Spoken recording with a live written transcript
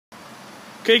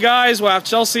Okay guys, we have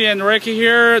Chelsea and Ricky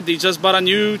here. They just bought a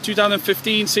new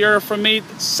 2015 Sierra from me,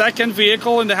 second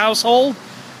vehicle in the household.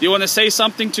 Do you want to say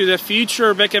something to the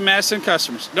future Beck and Masten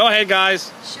customers? Go ahead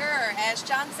guys. Sure. As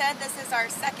John said, this is our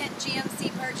second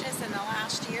GMC purchase in the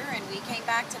last year, and we came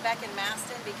back to Beck and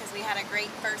Masten because we had a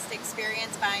great first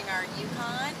experience buying our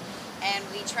Yukon. And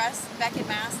we trust Beck and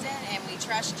Masten, and we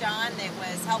trust John that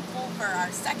was helpful for our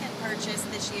second purchase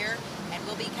this year, and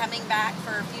we'll be coming back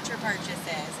for future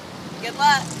purchases. Good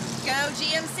luck. Go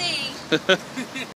GMC.